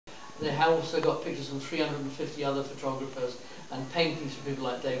They have also got pictures from 350 other photographers and paintings from people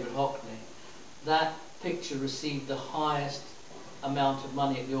like David Hockney. That picture received the highest amount of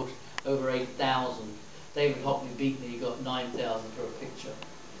money at the auction, over 8,000. David Hockney beat me, he got 9,000 for a picture.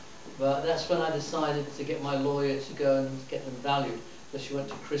 But that's when I decided to get my lawyer to go and get them valued. So she went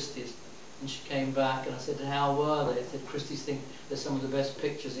to Christie's and she came back and I said, how were they? They said, Christie's think they're some of the best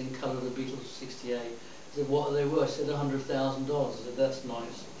pictures in colour of the Beatles 68. I said, what are they worth? She said, $100,000. I said, that's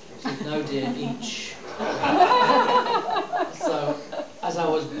nice. She said, no dear, each. So, as I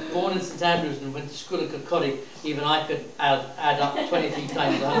was born in St Andrews and went to school in Kirkcaldy, even I could add up 23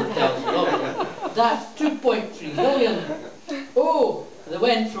 times $100,000. That's 2.3 million. Oh, they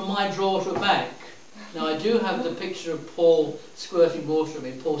went from my drawer to a bank. Now I do have the picture of Paul squirting water at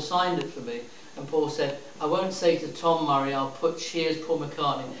me. Paul signed it for me, and Paul said, I won't say to Tom Murray, I'll put cheers Paul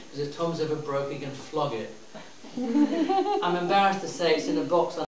McCartney, because if Tom's ever broke, he can flog it. I'm embarrassed to say it's in a box